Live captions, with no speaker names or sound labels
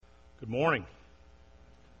Good morning.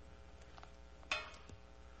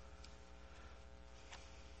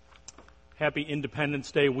 Happy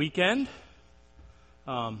Independence Day weekend.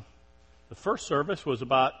 The first service was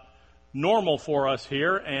about normal for us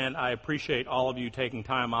here, and I appreciate all of you taking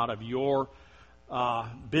time out of your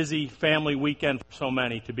busy family weekend for so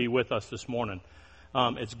many to be with us this morning.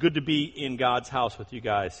 It's good to be in God's house with you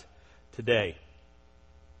guys today.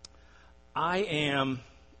 I am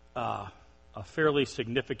a fairly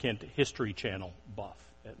significant History Channel buff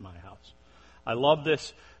at my house. I love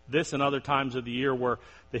this and other times of the year where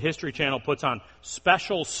the History Channel puts on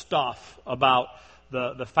special stuff about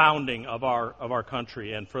the founding of our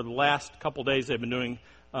country. And for the last couple days, they've been doing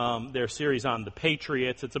their series on the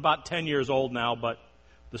Patriots. It's about 10 years old now, but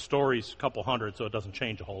the story's a couple hundred, so it doesn't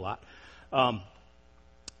change a whole lot.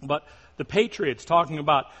 But the Patriots, talking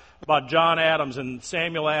about John Adams and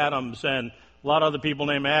Samuel Adams and a lot of other people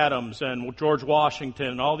named Adams and George Washington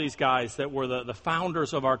and all these guys that were the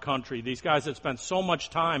founders of our country, these guys that spent so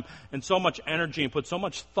much time and so much energy and put so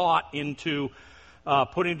much thought into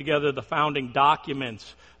putting together the founding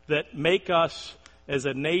documents that make us as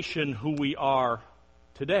a nation who we are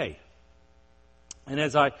today. And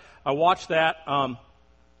as I watched that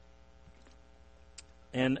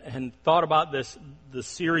and thought about the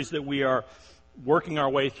series that we are working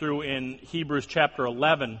our way through in Hebrews chapter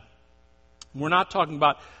 11, we're not talking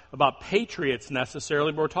about patriots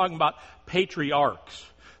necessarily, but we're talking about patriarchs.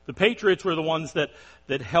 The patriots were the ones that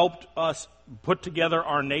helped us put together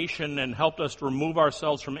our nation and helped us to remove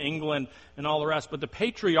ourselves from England and all the rest. But the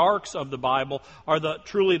patriarchs of the Bible are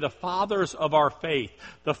truly the fathers of our faith,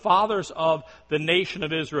 the fathers of the nation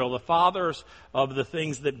of Israel, the fathers of the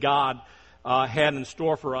things that God had in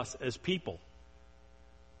store for us as people.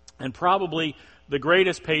 And probably the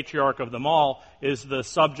greatest patriarch of them all is the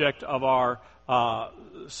subject of our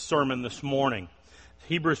sermon this morning.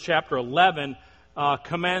 Hebrews chapter 11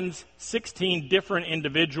 commends 16 different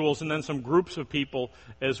individuals and then some groups of people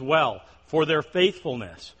as well for their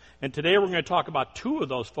faithfulness. And today we're going to talk about two of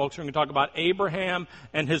those folks. We're going to talk about Abraham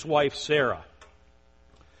and his wife Sarah.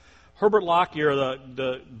 Herbert Lockyer,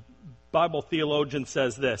 the Bible theologian,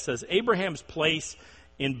 says this, says, Abraham's place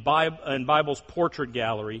in Bible's portrait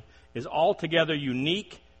gallery is altogether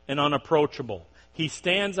unique and unapproachable. He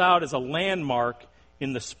stands out as a landmark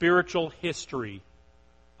in the spiritual history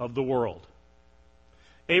of the world.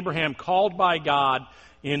 Abraham, called by God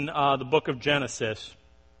in the book of Genesis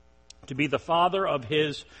to be the father of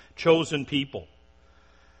his chosen people,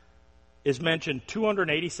 is mentioned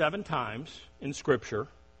 287 times in Scripture.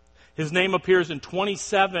 His name appears in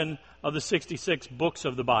 27 of the 66 books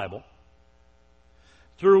of the Bible.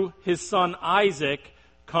 Through his son Isaac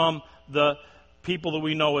come the people that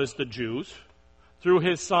we know as the Jews. Through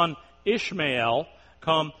his son Ishmael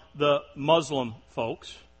come the Muslim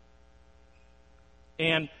folks.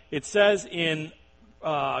 And it says in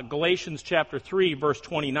Galatians chapter 3, verse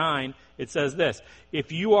 29, it says this,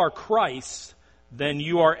 if you are Christ, then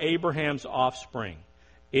you are Abraham's offspring,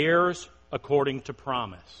 heirs according to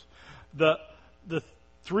promise. The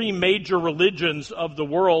three major religions of the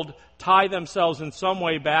world tie themselves in some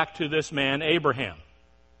way back to this man, Abraham.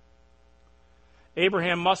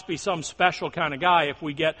 Abraham must be some special kind of guy if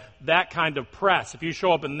we get that kind of press, if you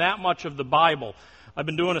show up in that much of the Bible. I've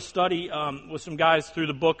been doing a study with some guys through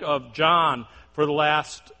the book of John for the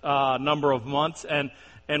last number of months, and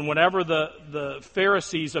whenever the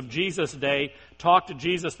Pharisees of Jesus' day talk to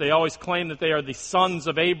Jesus, they always claim that they are the sons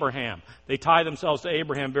of Abraham. They tie themselves to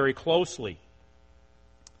Abraham very closely.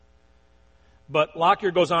 But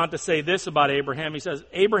Lockyer goes on to say this about Abraham. He says,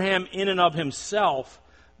 Abraham in and of himself,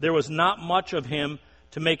 there was not much of him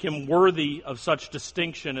to make him worthy of such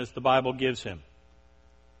distinction as the Bible gives him.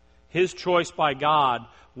 His choice by God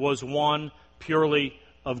was one purely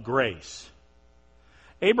of grace.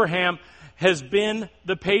 Abraham has been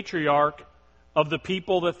the patriarch of the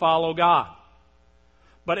people that follow God.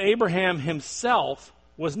 But Abraham himself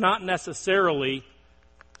was not necessarily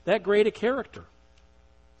that great a character.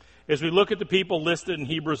 As we look at the people listed in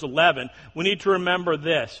Hebrews 11, we need to remember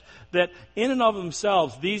this, that in and of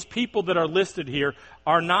themselves, these people that are listed here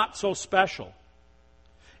are not so special.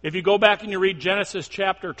 If you go back and you read Genesis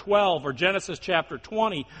chapter 12 or Genesis chapter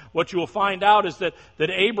 20, what you will find out is that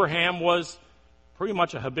Abraham was pretty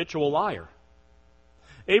much a habitual liar.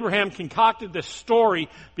 Abraham concocted this story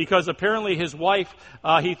because apparently his wife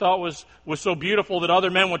he thought was so beautiful that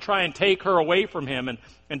other men would try and take her away from him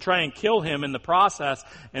and try and kill him in the process.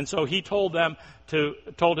 And so he told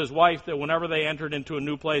his wife that whenever they entered into a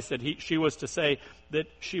new place that she was to say that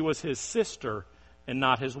she was his sister and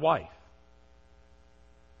not his wife.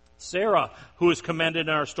 Sarah, who is commended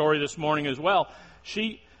in our story this morning as well,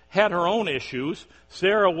 she had her own issues.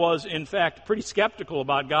 Sarah was, in fact, pretty skeptical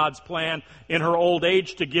about God's plan in her old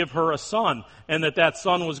age to give her a son, and that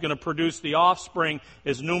son was going to produce the offspring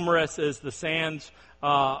as numerous as the sands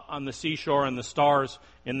on the seashore and the stars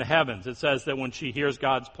in the heavens. It says that when she hears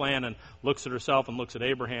God's plan and looks at herself and looks at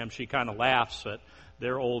Abraham, she kind of laughs at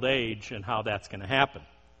their old age and how that's going to happen.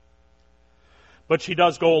 But she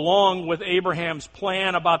does go along with Abraham's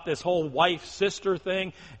plan about this whole wife-sister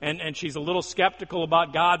thing, and she's a little skeptical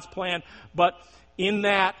about God's plan. But in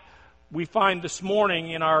that, we find this morning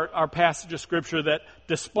in our passage of Scripture that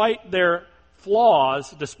despite their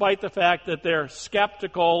flaws, despite the fact that they're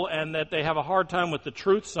skeptical and that they have a hard time with the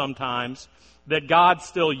truth sometimes, that God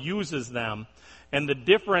still uses them. And the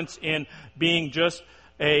difference in being just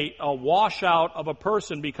a washout of a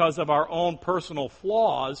person because of our own personal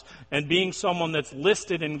flaws and being someone that's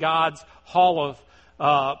listed in God's hall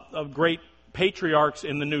of great patriarchs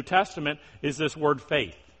in the New Testament is this word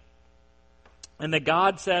faith. And that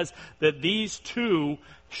God says that these two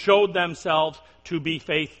showed themselves to be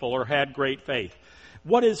faithful or had great faith.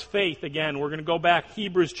 What is faith? Again, we're going to go back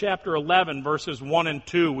Hebrews chapter 11, verses 1 and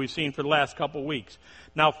 2 we've seen for the last couple weeks.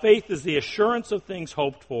 Now, faith is the assurance of things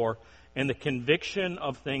hoped for and the conviction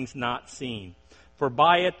of things not seen. For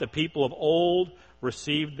by it the people of old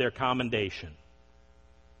received their commendation.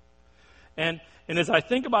 And as I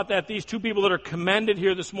think about that, these two people that are commended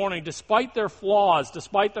here this morning, despite their flaws,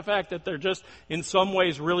 despite the fact that they're just in some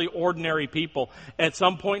ways really ordinary people, at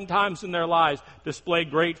some point in times in their lives display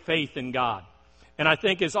great faith in God. And I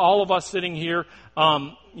think as all of us sitting here,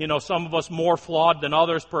 some of us more flawed than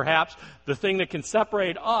others perhaps, the thing that can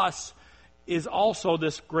separate us is also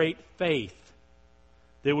this great faith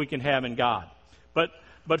that we can have in God.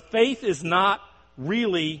 But faith is not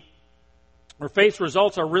really, or faith's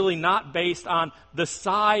results are really not based on the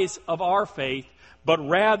size of our faith, but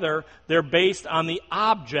rather they're based on the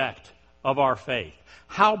object of our faith.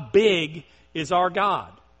 How big is our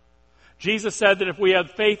God? Jesus said that if we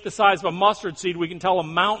have faith the size of a mustard seed, we can tell a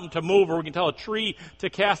mountain to move, or we can tell a tree to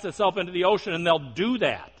cast itself into the ocean, and they'll do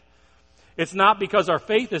that. It's not because our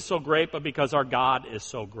faith is so great, but because our God is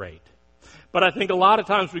so great. But I think a lot of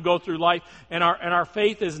times we go through life and our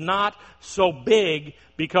faith is not so big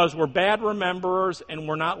because we're bad rememberers and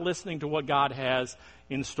we're not listening to what God has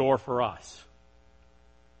in store for us.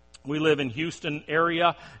 We live in Houston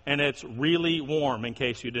area and it's really warm, in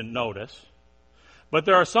case you didn't notice. But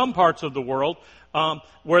there are some parts of the world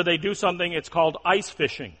where they do something, it's called ice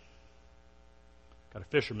fishing. Got a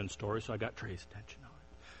fisherman's story, so I got Trey's attention.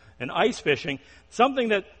 And ice fishing, something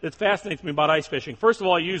that fascinates me about ice fishing. First of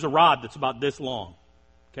all, you use a rod that's about this long,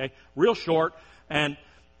 okay, real short, and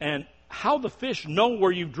how the fish know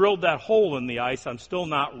where you've drilled that hole in the ice, I'm still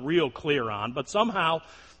not real clear on. But somehow,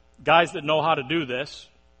 guys that know how to do this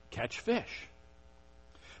catch fish.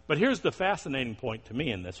 But here's the fascinating point to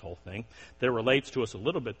me in this whole thing that relates to us a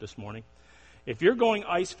little bit this morning. If you're going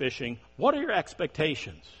ice fishing, what are your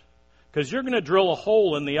expectations? Because you're going to drill a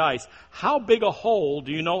hole in the ice. How big a hole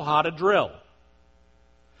do you know how to drill?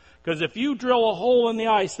 Because if you drill a hole in the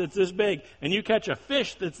ice that's this big and you catch a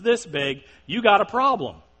fish that's this big, you got a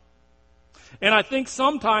problem. And I think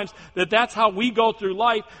sometimes that's how we go through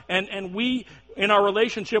life, and we, in our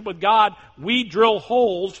relationship with God, we drill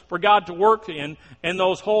holes for God to work in, and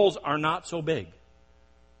those holes are not so big.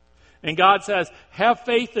 And God says, have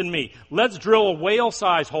faith in me. Let's drill a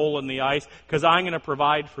whale-sized hole in the ice because I'm going to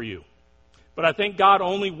provide for you. But I think God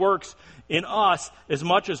only works in us as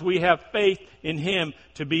much as we have faith in Him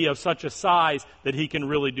to be of such a size that He can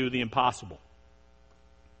really do the impossible.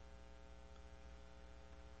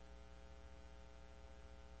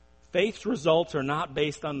 Faith's results are not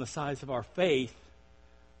based on the size of our faith,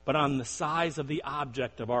 but on the size of the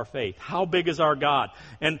object of our faith. How big is our God?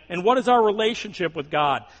 And what is our relationship with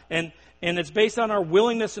God? And it's based on our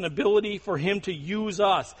willingness and ability for Him to use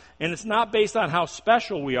us. And it's not based on how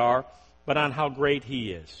special we are, but on how great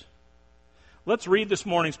He is. Let's read this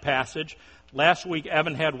morning's passage. Last week,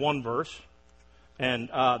 Evan had one verse, and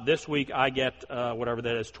this week I get,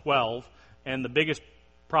 12. And the biggest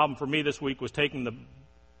problem for me this week was taking the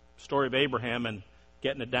story of Abraham and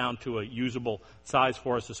getting it down to a usable size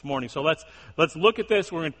for us this morning. So let's look at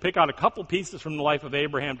this. We're going to pick out a couple pieces from the life of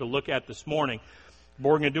Abraham to look at this morning. But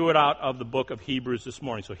we're going to do it out of the book of Hebrews this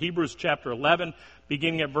morning. So Hebrews chapter 11,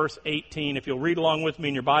 beginning at verse 18. If you'll read along with me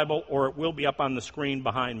in your Bible, or it will be up on the screen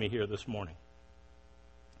behind me here this morning.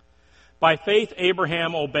 By faith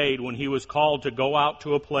Abraham obeyed when he was called to go out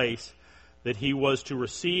to a place that he was to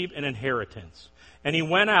receive an inheritance. And he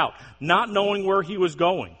went out, not knowing where he was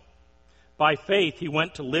going. By faith he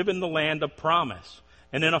went to live in the land of promise,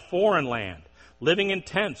 and in a foreign land, living in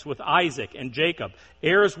tents with Isaac and Jacob,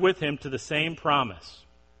 heirs with him to the same promise.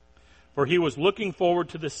 For he was looking forward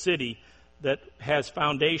to the city that has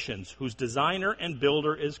foundations, whose designer and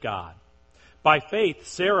builder is God. By faith,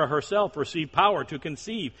 Sarah herself received power to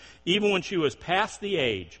conceive, even when she was past the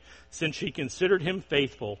age, since she considered him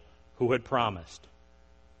faithful who had promised.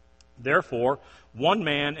 Therefore, one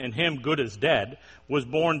man, and him good as dead, was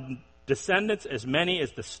born descendants as many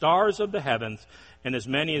as the stars of the heavens, and as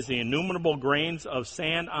many as the innumerable grains of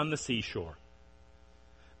sand on the seashore.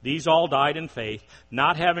 These all died in faith,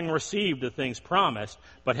 not having received the things promised,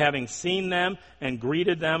 but having seen them and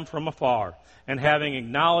greeted them from afar, and having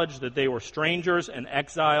acknowledged that they were strangers and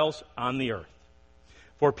exiles on the earth.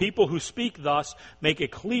 For people who speak thus make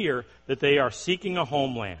it clear that they are seeking a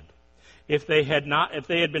homeland. If they had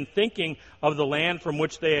been thinking of the land from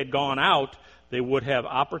which they had gone out, they would have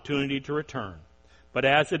opportunity to return. But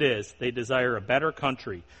as it is, they desire a better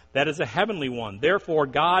country, that is a heavenly one. Therefore,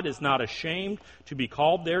 God is not ashamed to be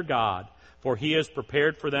called their God, for he has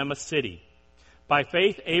prepared for them a city. By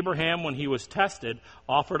faith, Abraham, when he was tested,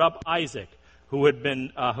 offered up Isaac, who had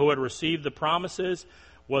received the promises,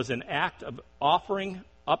 was an act of offering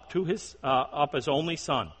up his only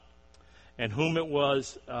son, and whom it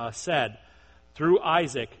was said, "Through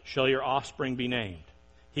Isaac shall your offspring be named."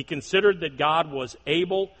 He considered that God was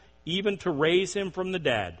able even to raise him from the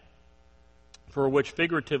dead, for which,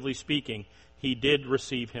 figuratively speaking, he did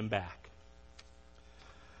receive him back.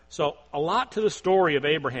 So, a lot to the story of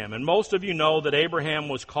Abraham. And most of you know that Abraham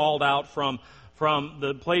was called out from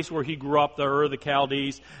the place where he grew up, the Ur of the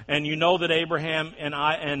Chaldees. And you know that Abraham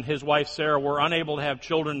and his wife Sarah were unable to have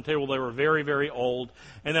children until they were very, very old.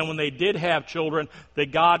 And then when they did have children,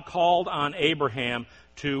 that God called on Abraham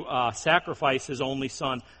to sacrifice his only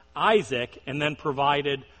son, Isaac, and then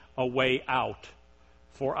provided a way out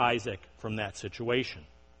for Isaac from that situation.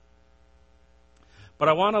 But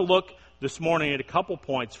I want to look this morning at a couple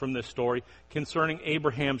points from this story concerning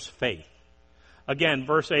Abraham's faith. Again,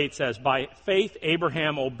 verse 8 says, "By faith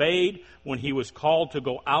Abraham obeyed when he was called to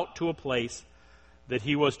go out to a place that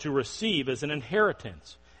he was to receive as an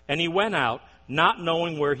inheritance. And he went out, not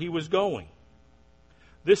knowing where he was going."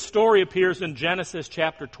 This story appears in Genesis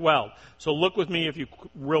chapter 12. So look with me, if you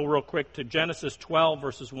real quick, to Genesis 12,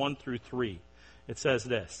 verses 1 through 3. It says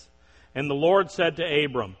this, "And the Lord said to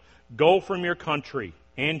Abram, 'Go from your country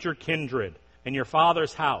and your kindred and your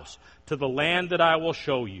father's house to the land that I will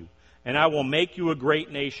show you. And I will make you a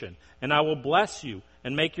great nation, and I will bless you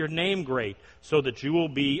and make your name great, so that you will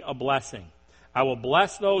be a blessing. I will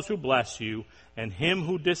bless those who bless you, and him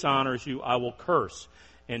who dishonors you I will curse.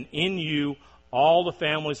 And in you all the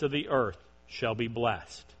families of the earth shall be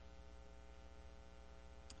blessed.'"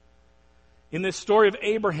 In this story of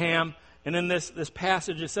Abraham, and in this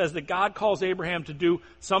passage, it says that God calls Abraham to do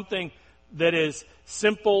something that is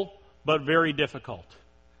simple but very difficult.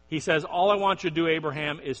 He says, "All I want you to do,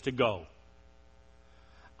 Abraham, is to go.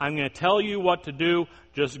 I'm going to tell you what to do.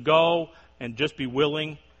 Just go, and just be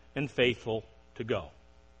willing and faithful to go."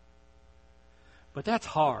 But that's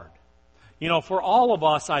hard. You know, for all of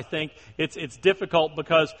us, I think it's difficult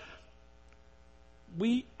because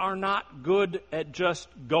we are not good at just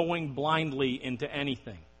going blindly into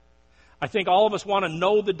anything. I think all of us want to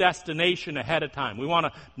know the destination ahead of time. We want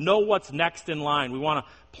to know what's next in line. We want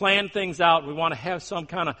to plan things out. We want to have some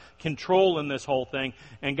kind of control in this whole thing.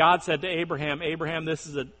 And God said to Abraham, "Abraham, this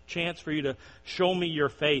is a chance for you to show me your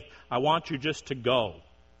faith. I want you just to go."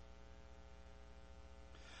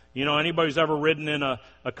 You know, anybody who's ever ridden in a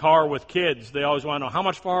car with kids, they always want to know, how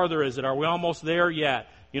much farther is it? Are we almost there yet?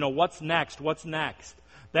 You know, what's next? What's next?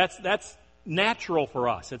 That's natural for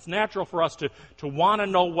us. It's natural for us to want to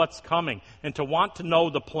know what's coming and to want to know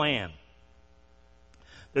the plan.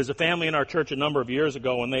 There's a family in our church a number of years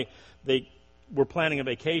ago, and they were planning a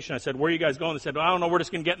vacation. I said, "Where are you guys going?" They said, "I don't know. We're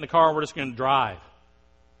just going to get in the car and we're just going to drive.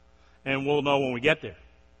 And we'll know when we get there."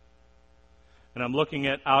 And I'm looking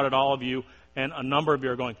out at all of you, and a number of you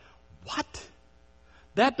are going, "What?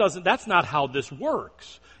 That's not how this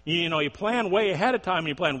works." You know, you plan way ahead of time.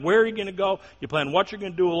 You plan where you're going to go. You plan what you're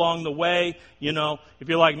going to do along the way. You know, if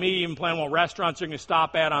you're like me, you even plan what restaurants you're going to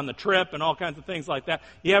stop at on the trip and all kinds of things like that.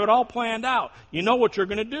 You have it all planned out. You know what you're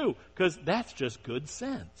going to do because that's just good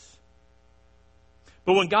sense.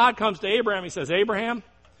 But when God comes to Abraham, he says, "Abraham,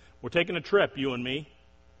 we're taking a trip, you and me.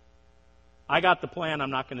 I got the plan. I'm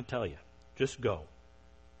not going to tell you. Just go."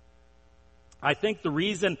 I think the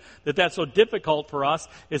reason that that's so difficult for us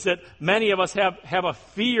is that many of us have a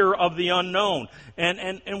fear of the unknown.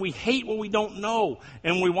 And we hate what we don't know.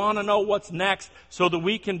 And we want to know what's next so that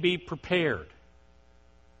we can be prepared.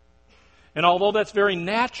 And although that's very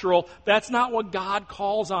natural, that's not what God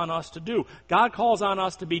calls on us to do. God calls on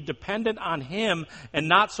us to be dependent on Him and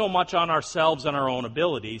not so much on ourselves and our own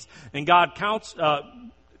abilities. And God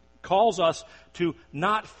calls us to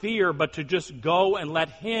not fear, but to just go and let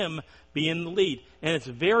Him be in the lead. And it's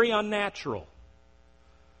very unnatural.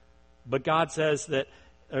 But God says that,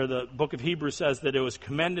 or the book of Hebrews says that it was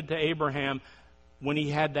commended to Abraham when he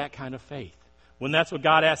had that kind of faith. When that's what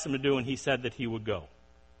God asked him to do, and he said that he would go.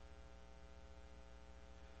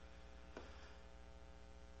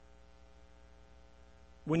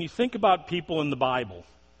 When you think about people in the Bible,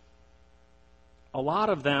 a lot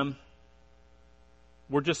of them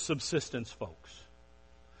were just subsistence folks.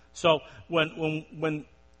 So when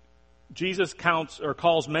Jesus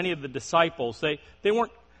calls many of the disciples, they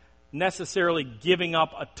weren't necessarily giving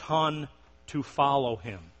up a ton to follow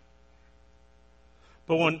Him.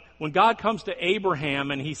 But when God comes to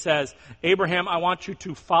Abraham and He says, Abraham, I want you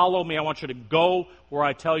to follow me. I want you to go where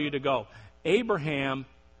I tell you to go. Abraham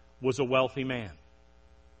was a wealthy man.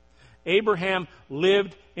 Abraham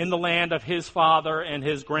lived in the land of his father and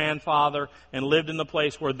his grandfather and lived in the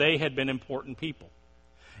place where they had been important people.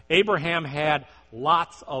 Abraham had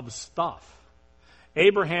lots of stuff.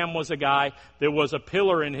 Abraham was a guy that was a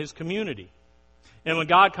pillar in his community. And when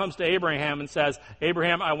God comes to Abraham and says,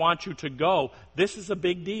 Abraham, I want you to go, this is a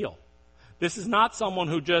big deal. This is not someone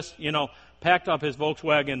who just, packed up his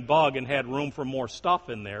Volkswagen Bug and had room for more stuff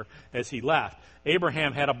in there as he left.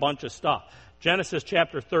 Abraham had a bunch of stuff. Genesis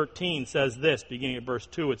chapter 13 says this, beginning at verse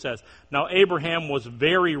 2, it says, Now Abraham was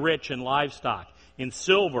very rich in livestock, in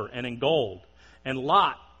silver and in gold. And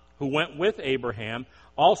Lot, who went with Abraham,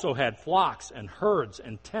 also had flocks and herds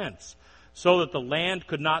and tents, so that the land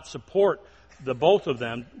could not support the both of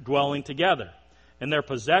them dwelling together. And their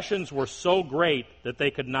possessions were so great that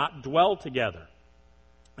they could not dwell together.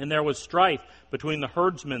 And there was strife between the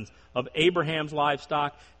herdsmen of Abraham's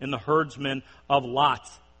livestock and the herdsmen of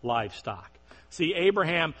Lot's livestock. See,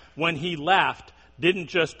 Abraham, when he left, didn't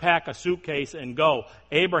just pack a suitcase and go.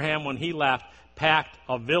 Abraham, when he left, packed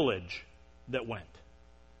a village that went.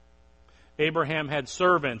 Abraham had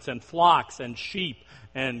servants and flocks and sheep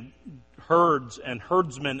and herds and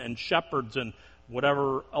herdsmen and shepherds and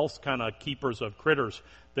whatever else kind of keepers of critters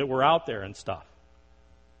that were out there and stuff.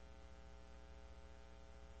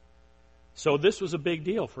 So this was a big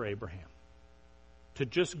deal for Abraham, to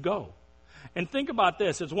just go. And think about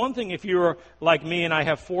this. It's one thing if you're like me and I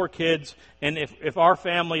have 4 kids, and if our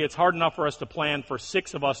family, it's hard enough for us to plan for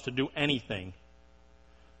 6 of us to do anything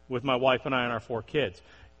with my wife and I and our 4 kids.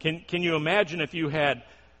 Can you imagine if you had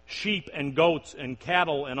sheep and goats and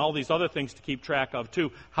cattle and all these other things to keep track of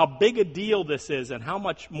too? How big a deal this is and how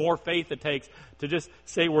much more faith it takes to just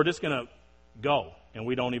say we're just going to go and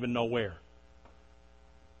we don't even know where.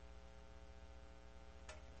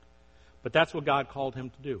 But that's what God called him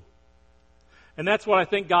to do. And that's what I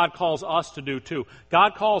think God calls us to do too.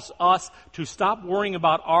 God calls us to stop worrying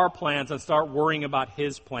about our plans and start worrying about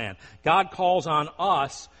His plan. God calls on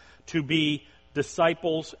us to be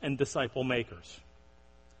disciples and disciple makers.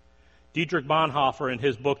 Dietrich Bonhoeffer, in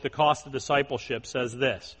his book, The Cost of Discipleship, says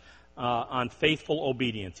this on faithful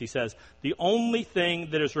obedience. He says, the only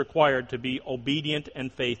thing that is required to be obedient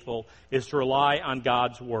and faithful is to rely on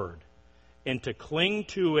God's Word and to cling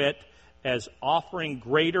to it as offering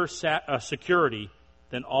greater security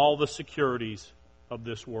than all the securities of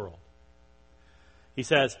this world. He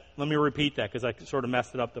says, let me repeat that because I sort of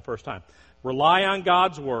messed it up the first time. Rely on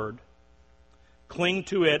God's Word, cling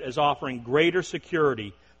to it as offering greater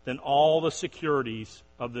security than all the securities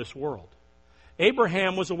of this world.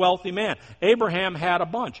 Abraham was a wealthy man. Abraham had a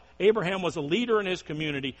bunch. Abraham was a leader in his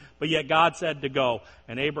community, but yet God said to go.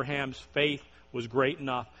 And Abraham's faith was great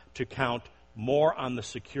enough to count more on the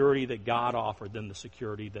security that God offered than the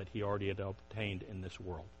security that he already had obtained in this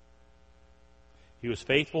world. He was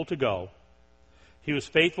faithful to go. He was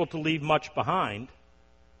faithful to leave much behind.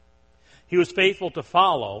 He was faithful to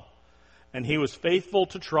follow. And he was faithful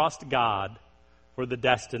to trust God for the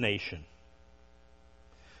destination.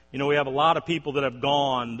 We have a lot of people that have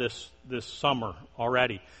gone this summer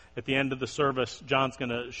already. At the end of the service, John's going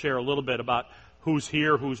to share a little bit about who's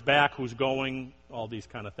here, who's back, who's going, all these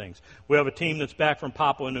kind of things. We have a team that's back from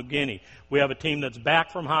Papua New Guinea. We have a team that's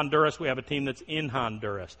back from Honduras. We have a team that's in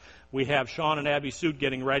Honduras. We have Sean and Abby Suit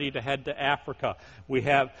getting ready to head to Africa. We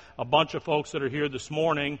have a bunch of folks that are here this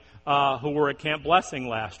morning who were at Camp Blessing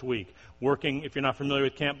last week. Working, if you're not familiar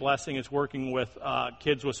with Camp Blessing, it's working with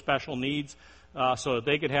kids with special needs so that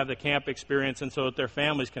they could have the camp experience and so that their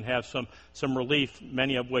families can have some relief,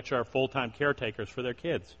 many of which are full-time caretakers for their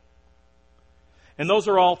kids. And those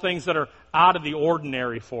are all things that are out of the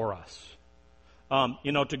ordinary for us.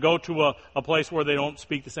 To go to a place where they don't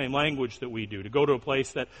speak the same language that we do, to go to a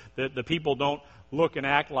place that the people don't look and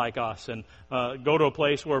act like us, and go to a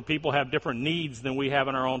place where people have different needs than we have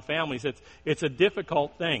in our own families. It's a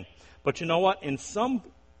difficult thing. But you know what? In some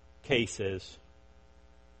cases,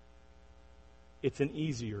 it's an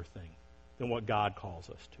easier thing than what God calls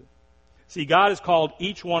us to. See, God has called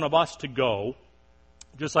each one of us to go,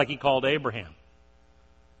 just like He called Abraham.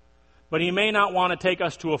 But He may not want to take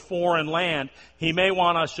us to a foreign land. He may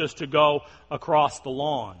want us just to go across the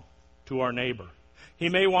lawn to our neighbor. He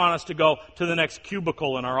may want us to go to the next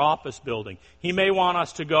cubicle in our office building. He may want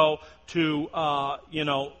us to go to,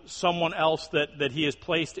 someone else that He has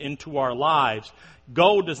placed into our lives.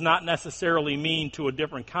 Go does not necessarily mean to a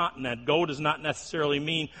different continent. Go does not necessarily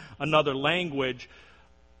mean another language.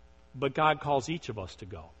 But God calls each of us to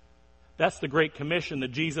go. That's the Great Commission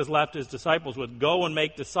that Jesus left His disciples with. Go and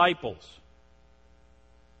make disciples.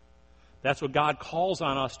 That's what God calls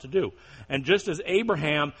on us to do. And just as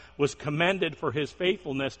Abraham was commended for his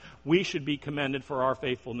faithfulness, we should be commended for our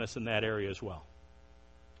faithfulness in that area as well.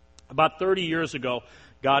 About 30 years ago,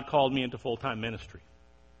 God called me into full-time ministry.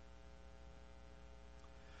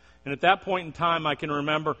 And at that point in time, I can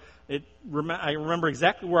remember I remember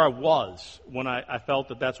exactly where I was when I felt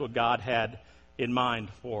that that's what God had in mind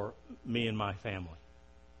for me and my family.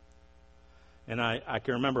 And I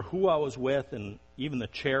can remember who I was with and even the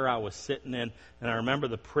chair I was sitting in. And I remember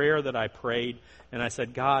the prayer that I prayed. And I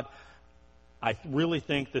said, God, I really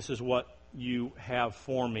think this is what you have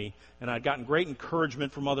for me. And I'd gotten great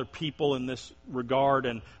encouragement from other people in this regard.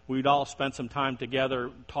 And we'd all spent some time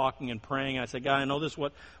together talking and praying. And I said, God, I know this is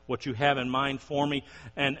what you have in mind for me.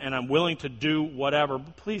 And I'm willing to do whatever.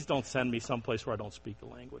 But please don't send me someplace where I don't speak the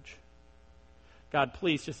language. God,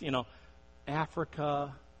 please just,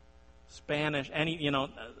 Africa, Spanish,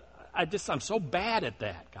 I'm so bad at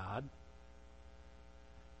that, God.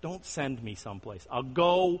 Don't send me someplace. I'll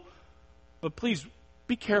go, but please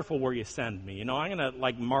be careful where you send me. I'm going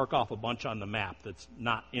to mark off a bunch on the map that's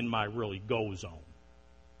not in my really go zone.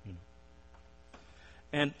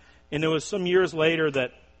 And it was some years later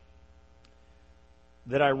that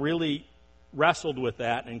I really wrestled with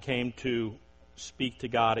that and came to speak to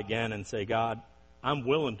God again and say, God, I'm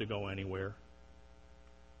willing to go anywhere.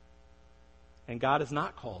 And God has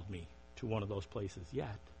not called me to one of those places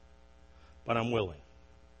yet, but I'm willing.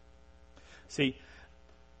 See,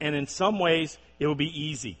 and in some ways, it will be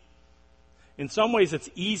easy. In some ways, it's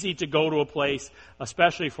easy to go to a place,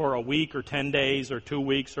 especially for a week or 10 days or 2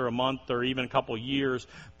 weeks or a month or even a couple of years,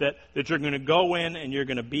 that you're going to go in and you're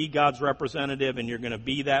going to be God's representative and you're going to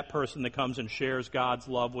be that person that comes and shares God's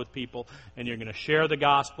love with people and you're going to share the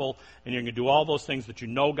gospel and you're going to do all those things that you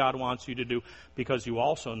know God wants you to do because you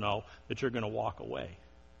also know that you're going to walk away.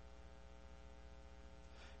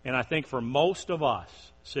 And I think for most of us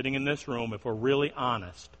sitting in this room, if we're really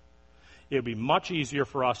honest, it would be much easier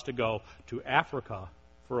for us to go to Africa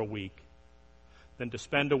for a week than to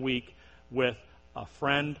spend a week with a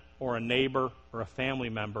friend or a neighbor or a family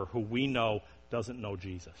member who we know doesn't know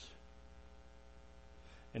Jesus.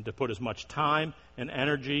 And to put as much time and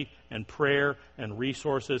energy and prayer and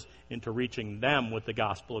resources into reaching them with the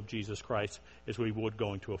gospel of Jesus Christ as we would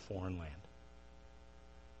going to a foreign land.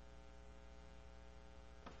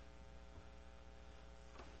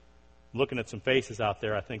 Looking at some faces out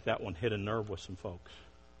there, I think that one hit a nerve with some folks.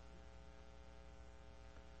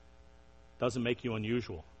 Doesn't make you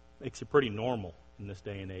unusual. Makes you pretty normal in this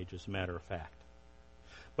day and age, as a matter of fact.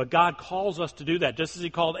 But God calls us to do that. Just as He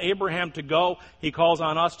called Abraham to go, He calls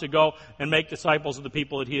on us to go and make disciples of the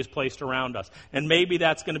people that He has placed around us. And maybe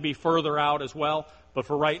that's going to be further out as well. But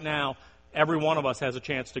for right now, every one of us has a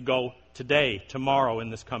chance to go today, tomorrow, in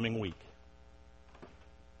this coming week.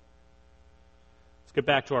 Let's get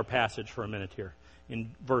back to our passage for a minute here.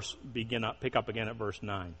 Pick up again at verse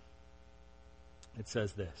 9. It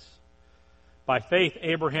says this. By faith,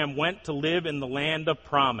 Abraham went to live in the land of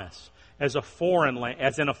promise, as in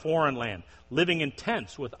a foreign land, living in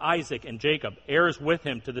tents with Isaac and Jacob, heirs with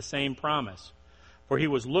him to the same promise. For he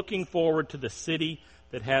was looking forward to the city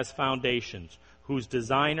that has foundations, whose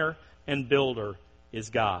designer and builder is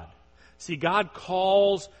God. See, God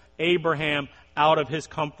calls Abraham out of his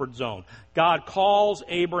comfort zone. God calls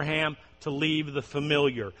Abraham to leave the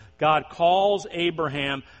familiar. God calls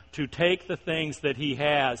Abraham to take the things that he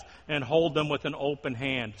has and hold them with an open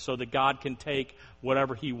hand so that God can take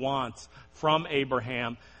whatever He wants from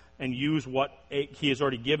Abraham and use what He has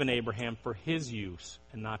already given Abraham for his use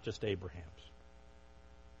and not just Abraham's.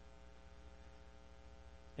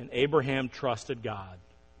 And Abraham trusted God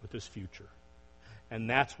with his future. And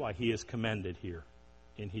that's why he is commended here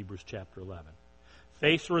in Hebrews chapter 11.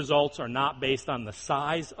 Faith's results are not based on the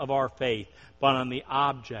size of our faith, but on the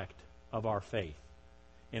object of our faith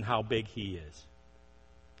and how big he is.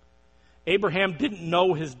 Abraham didn't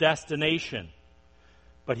know his destination,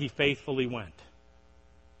 but he faithfully went.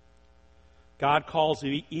 God calls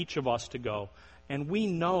each of us to go, and we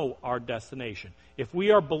know our destination. If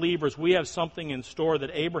we are believers, we have something in store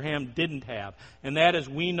that Abraham didn't have, and that is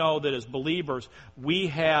we know that as believers, we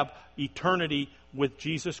have eternity with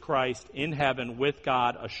Jesus Christ in heaven with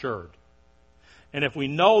God assured. And if we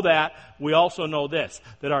know that, we also know this,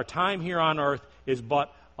 that our time here on earth is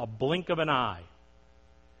but a blink of an eye.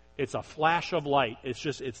 It's a flash of light.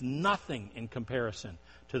 It's nothing in comparison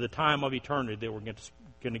to the time of eternity that we're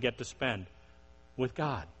going to get to spend with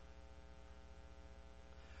God.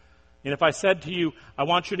 And if I said to you, I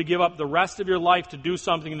want you to give up the rest of your life to do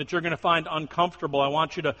something that you're going to find uncomfortable, I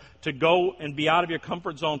want you to go and be out of your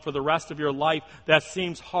comfort zone for the rest of your life, that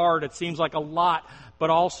seems hard, it seems like a lot, but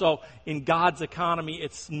also in God's economy,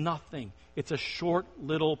 it's nothing. It's a short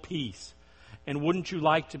little piece. And wouldn't you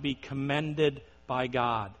like to be commended by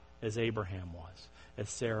God as Abraham was, as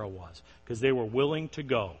Sarah was? Because they were willing to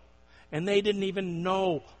go. And they didn't even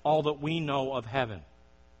know all that we know of heaven.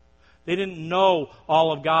 They didn't know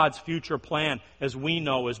all of God's future plan as we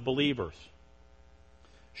know as believers.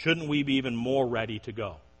 Shouldn't we be even more ready to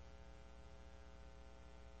go?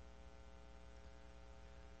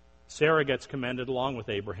 Sarah gets commended along with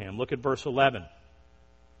Abraham. Look at verse 11.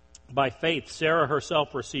 By faith, Sarah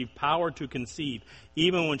herself received power to conceive,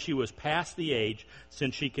 even when she was past the age,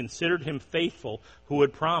 since she considered him faithful who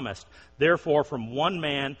had promised. Therefore, from one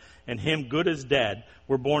man, and him good as dead,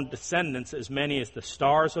 were born descendants as many as the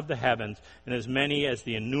stars of the heavens, and as many as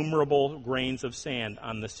the innumerable grains of sand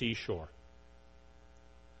on the seashore.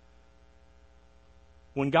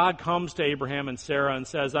 When God comes to Abraham and Sarah and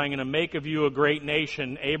says, I'm going to make of you a great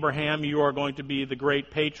nation, Abraham, you are going to be the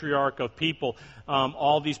great patriarch of people.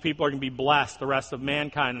 All these people are going to be blessed, the rest of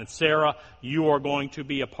mankind. And Sarah, you are going to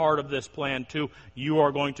be a part of this plan too. You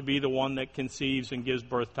are going to be the one that conceives and gives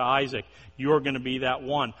birth to Isaac. You are going to be that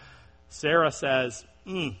one. Sarah says,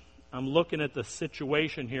 I'm looking at the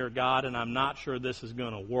situation here, God, and I'm not sure this is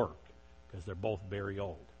going to work, because they're both very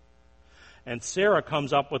old. And Sarah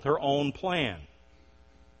comes up with her own plan.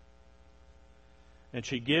 And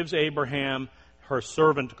she gives Abraham her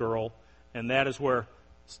servant girl, and that is where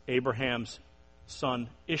Abraham's son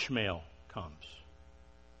Ishmael comes.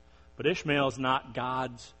 But Ishmael is not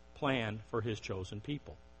God's plan for his chosen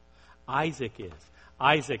people. Isaac is.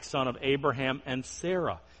 Isaac, son of Abraham and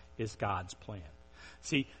Sarah, is God's plan.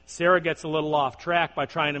 See, Sarah gets a little off track by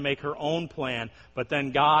trying to make her own plan, but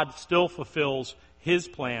then God still fulfills his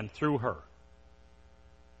plan through her.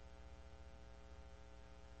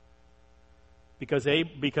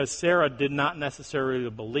 Because Sarah did not necessarily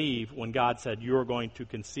believe when God said, you are going to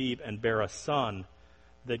conceive and bear a son,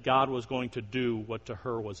 that God was going to do what to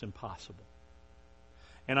her was impossible.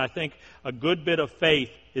 And I think a good bit of faith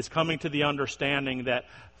is coming to the understanding that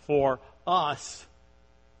for us,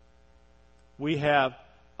 we have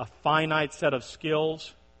a finite set of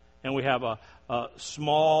skills, and we have a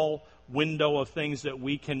small window of things that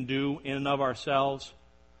we can do in and of ourselves.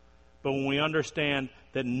 But when we understand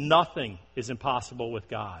that nothing is impossible with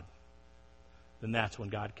God, then that's when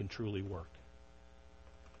God can truly work.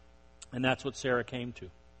 And that's what Sarah came to.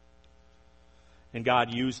 And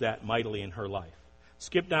God used that mightily in her life.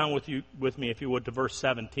 Skip down with me, if you would, to verse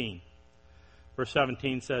 17. Verse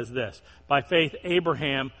 17 says this, by faith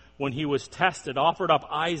Abraham, when he was tested, offered up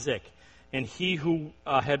Isaac, and he who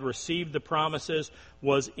had received the promises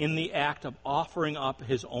was in the act of offering up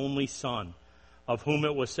his only son, of whom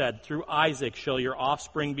it was said, through Isaac shall your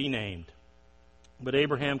offspring be named. But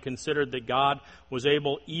Abraham considered that God was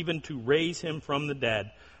able even to raise him from the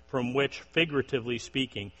dead, from which, figuratively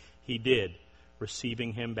speaking, he did,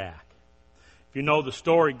 receiving him back. If you know the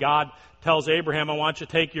story, God tells Abraham, I want you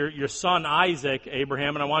to take your son Isaac,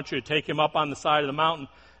 Abraham, and I want you to take him up on the side of the mountain,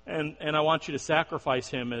 and I want you to sacrifice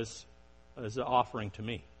him as an offering to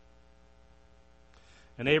me.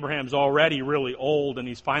 And Abraham's already really old, and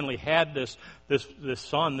he's finally had this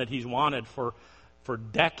son that he's wanted for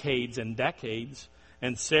decades and decades.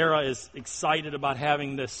 And Sarah is excited about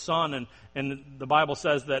having this son, and the Bible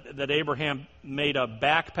says that Abraham made a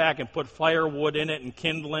backpack and put firewood in it and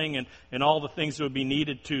kindling and all the things that would be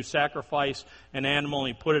needed to sacrifice an animal,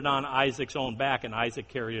 and he put it on Isaac's own back, and Isaac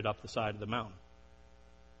carried it up the side of the mountain.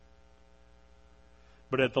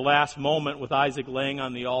 But at the last moment, with Isaac laying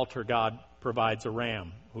on the altar, God provides a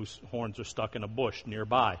ram whose horns are stuck in a bush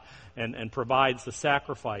nearby, and provides the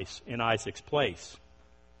sacrifice in Isaac's place.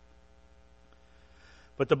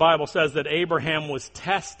 But the Bible says that Abraham was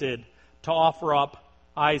tested to offer up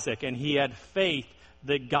Isaac, and he had faith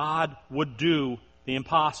that God would do the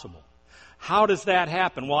impossible. How does that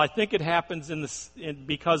happen? Well, I think it happens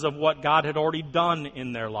because of what God had already done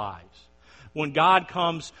in their lives. When God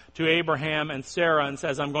comes to Abraham and Sarah and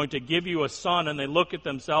says, I'm going to give you a son, and they look at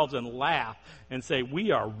themselves and laugh and say,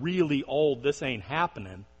 we are really old, this ain't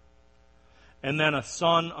happening. And then a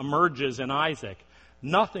son emerges in Isaac.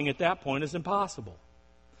 Nothing at that point is impossible.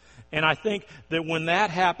 And I think that when that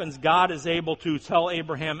happens, God is able to tell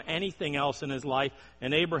Abraham anything else in his life,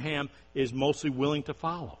 and Abraham is mostly willing to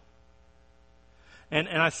follow. And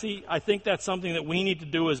I think that's something that we need to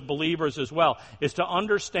do as believers as well, is to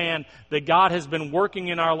understand that God has been working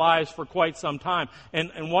in our lives for quite some time.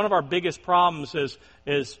 And one of our biggest problems is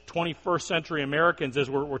 21st century Americans is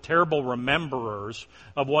we're terrible rememberers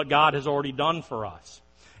of what God has already done for us.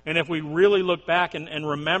 And if we really look back and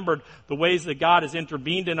remembered the ways that God has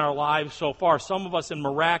intervened in our lives so far, some of us in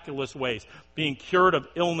miraculous ways, being cured of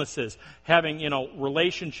illnesses, having,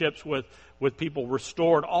 relationships with people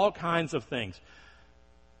restored, all kinds of things.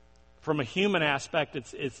 From a human aspect,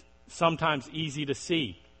 it's sometimes easy to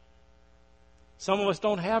see. Some of us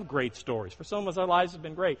don't have great stories. For some of us, our lives have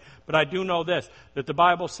been great. But I do know this, that the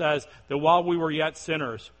Bible says that while we were yet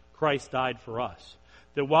sinners, Christ died for us.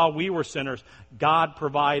 That while we were sinners, God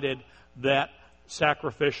provided that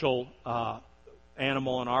sacrificial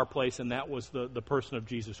animal in our place, and that was the person of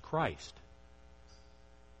Jesus Christ.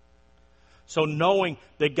 So knowing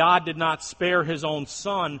that God did not spare his own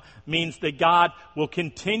son means that God will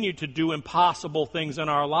continue to do impossible things in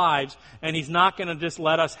our lives, and he's not going to just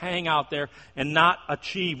let us hang out there and not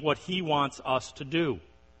achieve what he wants us to do.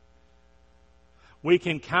 We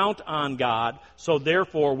can count on God, so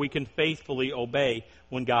therefore we can faithfully obey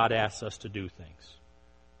when God asks us to do things.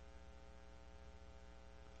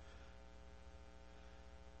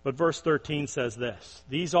 But verse 13 says this,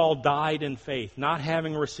 these all died in faith, not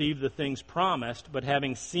having received the things promised, but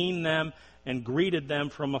having seen them and greeted them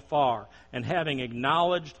from afar, and having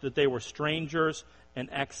acknowledged that they were strangers and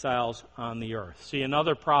exiles on the earth. See,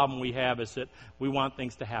 another problem we have is that we want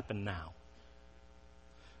things to happen now.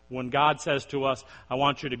 When God says to us, I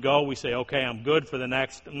want you to go, we say, okay, I'm good for the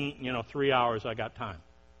next 3 hours, I got time.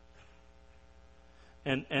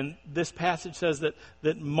 And this passage says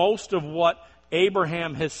that most of what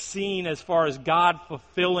Abraham has seen as far as God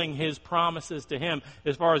fulfilling his promises to him,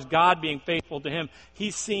 as far as God being faithful to him,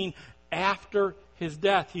 he's seen after his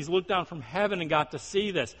death. He's looked down from heaven and got to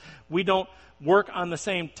see this. We don't work on the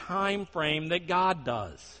same time frame that God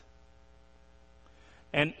does.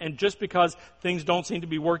 And just because things don't seem to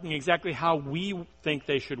be working exactly how we think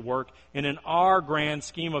they should work, and in our grand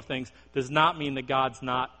scheme of things, does not mean that God's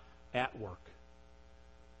not at work.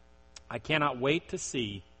 I cannot wait to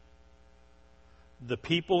see the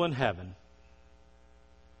people in heaven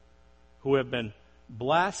who have been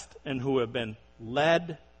blessed and who have been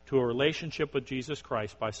led to a relationship with Jesus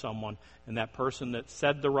Christ by someone, and that person that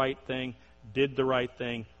said the right thing, did the right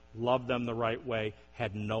thing, loved them the right way,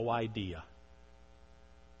 had no idea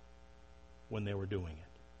when they were doing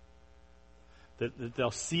it. That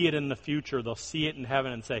they'll see it in the future, they'll see it in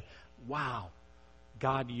heaven and say, wow,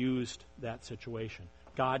 God used that situation.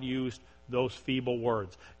 God used those feeble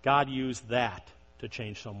words. God used that to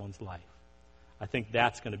change someone's life. I think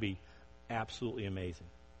that's going to be absolutely amazing.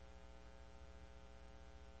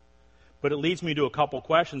 But it leads me to a couple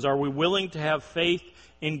questions. Are we willing to have faith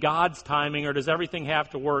in God's timing, or does everything have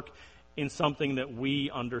to work in something that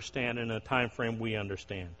we understand, in a time frame we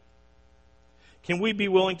understand? Can we be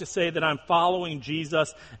willing to say that I'm following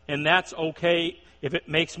Jesus, and that's okay if it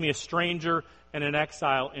makes me a stranger and an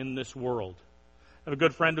exile in this world? I have a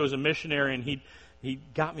good friend who was a missionary, and he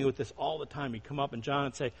got me with this all the time. He'd come up and John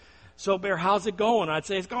would say, so Bear, how's it going? I'd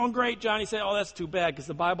say, it's going great, John. He'd say, oh, that's too bad, because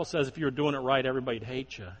the Bible says if you were doing it right, everybody'd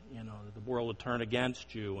hate you. The world would turn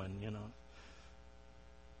against you, and,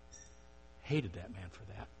 hated that man for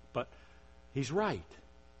that. But he's right.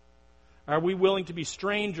 Are we willing to be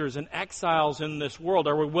strangers and exiles in this world?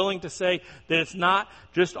 Are we willing to say that it's not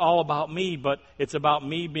just all about me, but it's about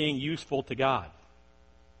me being useful to God?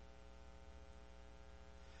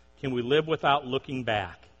 Can we live without looking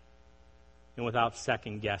back and without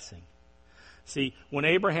second guessing? See, when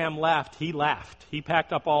Abraham left, he left. He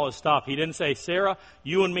packed up all his stuff. He didn't say, Sarah,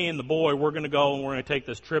 you and me and the boy, we're going to go and we're going to take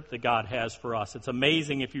this trip that God has for us. It's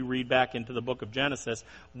amazing if you read back into the book of Genesis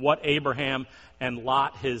what Abraham and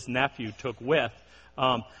Lot, his nephew, took with.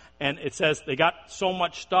 And it says they got so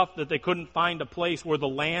much stuff that they couldn't find a place where the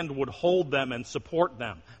land would hold them and support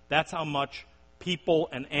them. That's how much people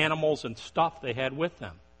and animals and stuff they had with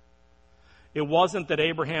them. It wasn't that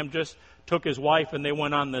Abraham just took his wife and they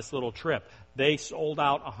went on this little trip. They sold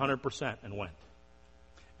out 100% and went.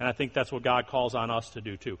 And I think that's what God calls on us to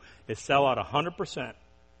do too, is sell out 100%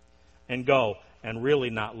 and go and really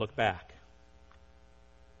not look back.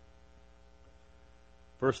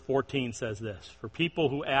 Verse 14 says this, "For people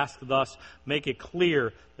who ask thus make it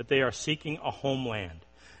clear that they are seeking a homeland.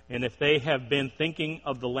 And if they have been thinking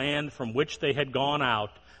of the land from which they had gone out,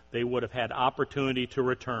 they would have had opportunity to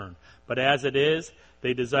return. But as it is,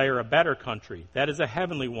 they desire a better country, that is a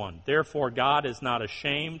heavenly one. Therefore God is not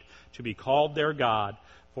ashamed to be called their God,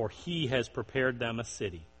 for He has prepared them a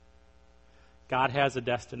city." God has a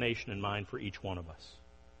destination in mind for each one of us.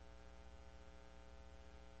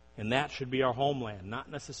 And that should be our homeland, not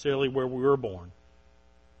necessarily where we were born.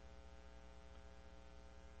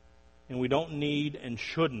 And we don't need and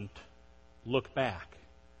shouldn't look back.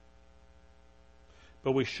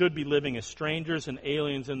 But we should be living as strangers and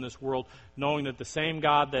aliens in this world, knowing that the same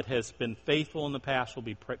God that has been faithful in the past will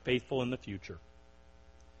be faithful in the future.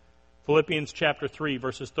 Philippians chapter 3,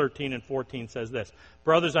 verses 13 and 14 says this,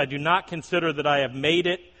 "Brothers, I do not consider that I have made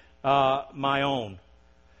it my own.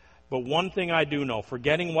 But one thing I do know,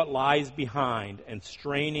 forgetting what lies behind and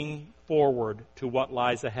straining forward to what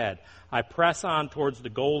lies ahead, I press on towards the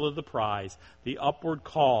goal of the prize, the upward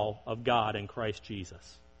call of God in Christ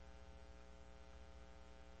Jesus."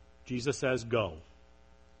 Jesus says, go.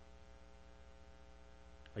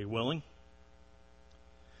 Are you willing?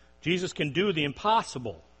 Jesus can do the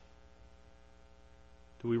impossible.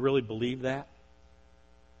 Do we really believe that?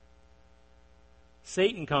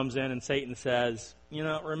 Satan comes in and Satan says,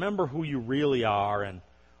 remember who you really are and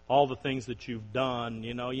all the things that you've done.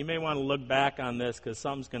 You may want to look back on this because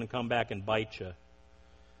something's going to come back and bite you.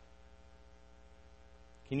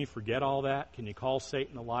 Can you forget all that? Can you call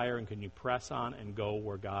Satan a liar, and can you press on and go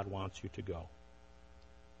where God wants you to go?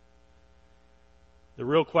 The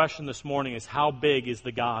real question this morning is, how big is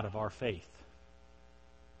the God of our faith?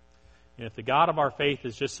 And if the God of our faith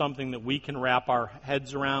is just something that we can wrap our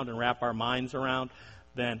heads around and wrap our minds around,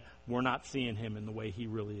 then we're not seeing Him in the way He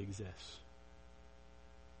really exists.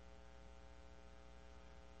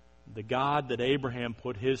 The God that Abraham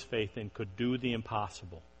put his faith in could do the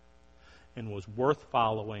impossible and was worth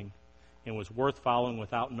following, and was worth following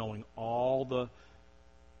without knowing all the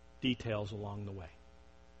details along the way.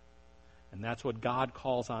 And that's what God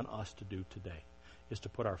calls on us to do today, is to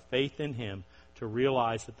put our faith in Him, to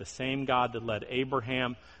realize that the same God that led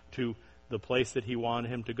Abraham to the place that He wanted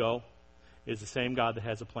him to go is the same God that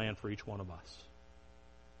has a plan for each one of us.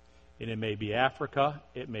 And it may be Africa,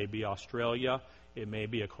 it may be Australia, it may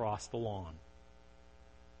be across the lawn.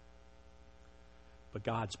 But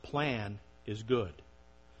God's plan is good.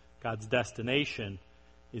 God's destination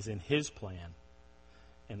is in His plan,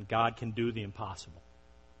 and God can do the impossible.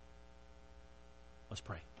 Let's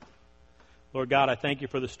pray. Lord God, I thank You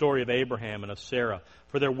for the story of Abraham and of Sarah,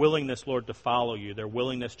 for their willingness, Lord, to follow You, their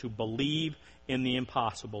willingness to believe in the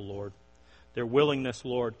impossible, Lord, their willingness,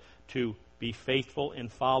 Lord, to be faithful in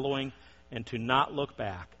following and to not look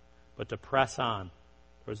back, but to press on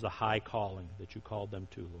towards the high calling that You called them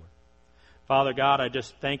to, Lord. Father God, I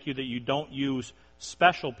just thank You that You don't use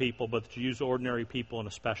special people, but that You use ordinary people in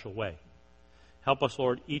a special way. Help us,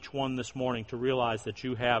 Lord, each one this morning to realize that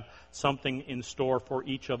You have something in store for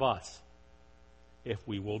each of us if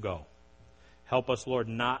we will go. Help us, Lord,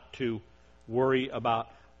 not to worry about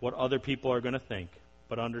what other people are going to think,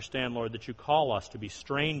 but understand, Lord, that You call us to be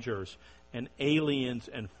strangers and aliens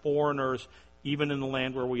and foreigners, even in the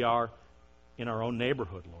land where we are, in our own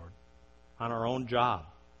neighborhood, Lord, on our own job,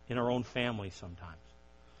 in our own family sometimes.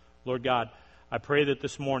 Lord God, I pray that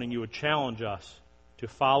this morning You would challenge us to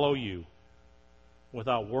follow You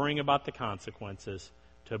without worrying about the consequences,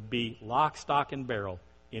 to be lock, stock, and barrel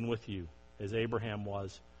in with You, as Abraham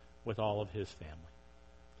was with all of his family.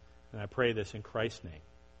 And I pray this in Christ's name.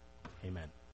 Amen.